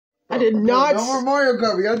I did not. No more Mario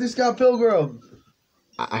Kart. We gotta do Scott Pilgrim.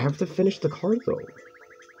 I have to finish the card though.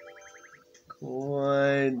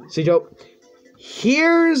 One. See, Joe.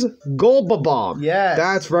 Here's Gold Bomb. Yes.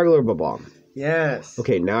 That's regular Bomb. Yes.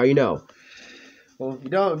 Okay, now you know. Well, if you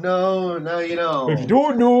don't know, now you know. If you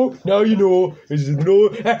don't know, now you know. It's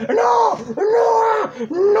no,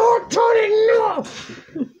 Tony, no.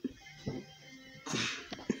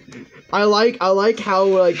 I like how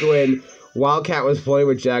like when Wildcat was playing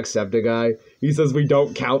with Jacksepticeye, he says we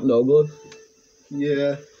don't count Nogla.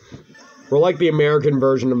 Yeah. We're like the American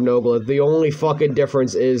version of Nogla. The only fucking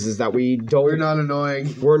difference is that we don't. We're not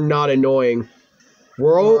annoying. We're not annoying.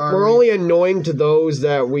 We're only annoying to those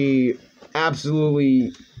that we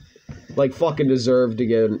absolutely like fucking deserve to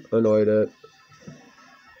get annoyed at.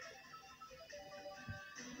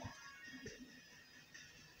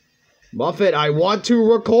 Muffet, I want to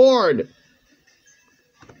record.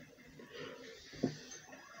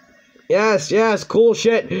 Yes, cool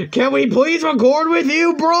shit. Can we please record with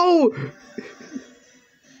you, bro?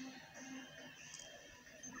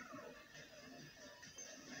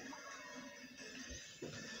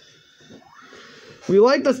 We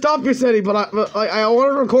like the stuff you're sending, but I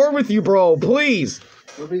want to record with you, bro. Please.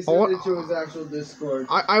 Let me send it to his actual Discord.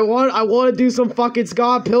 I want to do some fucking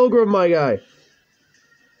Scott Pilgrim, my guy.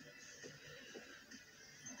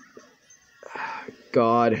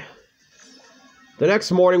 God. The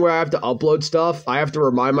next morning where I have to upload stuff, I have to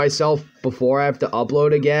remind myself before I have to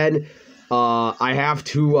upload again. I have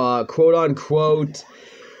to quote unquote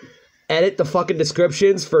edit the fucking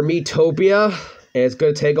descriptions for Metopia. And it's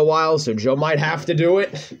going to take a while, so Joe might have to do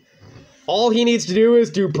it. All he needs to do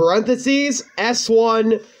is do parentheses,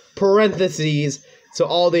 S1, parentheses, to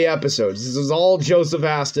all the episodes. This is all Joseph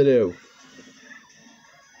has to do.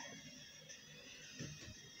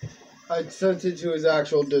 I sent it to his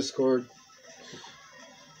actual Discord.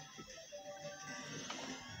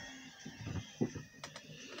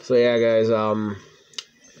 So yeah, guys,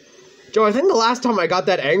 Joe, I think the last time I got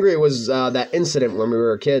that angry was that incident when we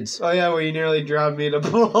were kids. Oh yeah, where you nearly drowned me in a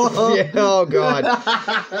pool. Yeah, oh god.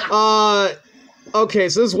 Okay,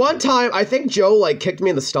 so this one time, I think Joe, like, kicked me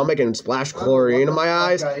in the stomach and splashed chlorine in my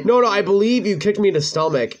eyes. No, I believe you kicked me in the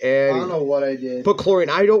stomach and... I don't know what I did. Put chlorine.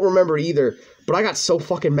 I don't remember either, but I got so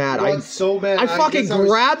fucking mad. I got so mad. I fucking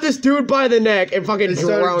grabbed this dude by the neck and fucking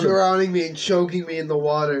drowned him. Drowning me and choking me in the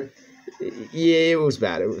water. Yeah, it was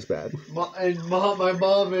bad. It was bad. And my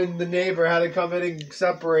mom and the neighbor had to come in and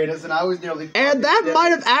separate us, and I was nearly... And that might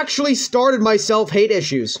have actually started my self-hate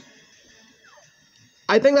issues.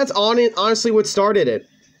 I think that's honestly what started it.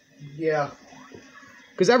 Yeah.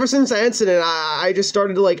 Because ever since that incident, I just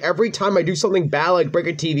started to, like, every time I do something bad, like break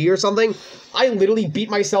a TV or something, I literally beat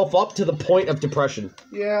myself up to the point of depression.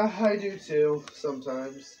 Yeah, I do too,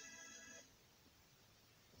 sometimes.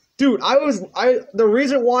 Dude, the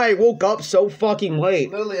reason why I woke up so fucking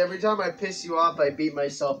late. Literally, every time I piss you off, I beat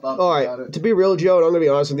myself up. Alright, to be real, Joe, and I'm gonna be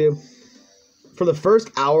honest with you. For the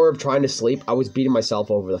first hour of trying to sleep, I was beating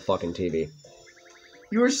myself over the fucking TV.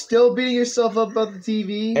 You were still beating yourself up about the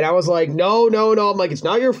TV? And I was like, no. I'm like, it's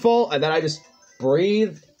not your fault. And then I just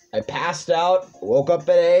breathed. I passed out. Woke up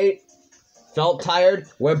at 8. Felt tired.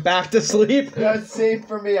 Went back to sleep. That's safe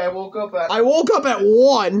for me. I woke up at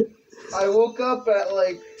 1. I woke up at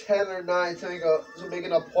like 10 or 9 to make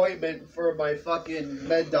an appointment for my fucking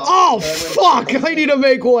med doctor. Oh, fuck! I need to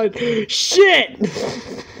make one. Shit!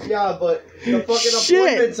 Yeah, but the fucking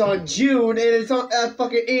appointment's on June, and it's at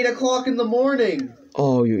fucking 8 o'clock in the morning.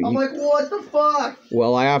 Oh, I'm like, what the fuck?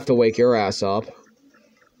 Well, I have to wake your ass up.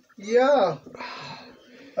 Yeah.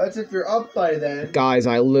 That's if you're up by then. Guys,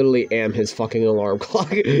 I literally am his fucking alarm clock.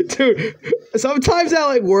 Dude, sometimes I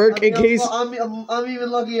like work in case... I'm even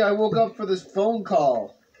lucky I woke up for this phone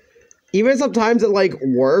call. Even sometimes at like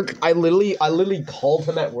work, I literally called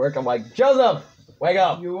him at work. I'm like, Joseph, wake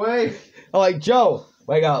up. You wake. I'm like, Joe,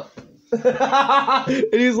 wake up.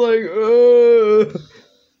 And he's like, ugh.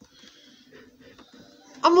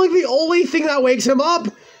 I'm like the only thing that wakes him up.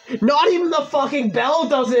 Not even the fucking bell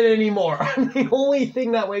does it anymore. I'm the only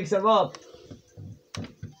thing that wakes him up.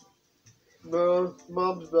 No,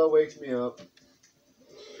 mom's bell wakes me up.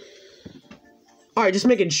 Alright, just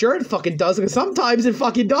making sure it fucking does, because sometimes it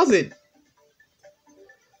fucking doesn't.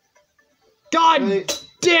 God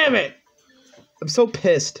damn it! I'm so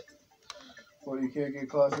pissed. What, you can't get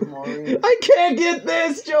Classic Mario? I can't get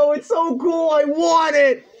this, Joe! It's so cool! I want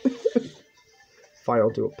it! Fine, I'll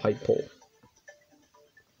do a pipe pull.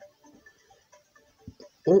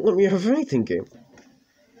 Won't let me have anything, game.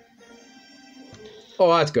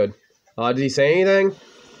 Oh, that's good. Did he say anything?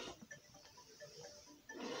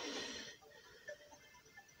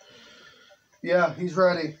 Yeah, he's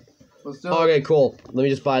ready. Let's do it. Okay, cool. Let me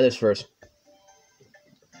just buy this first.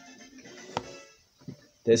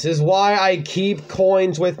 This is why I keep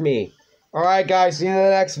coins with me. Alright, guys, see you in the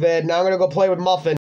next vid. Now I'm gonna go play with Muffin.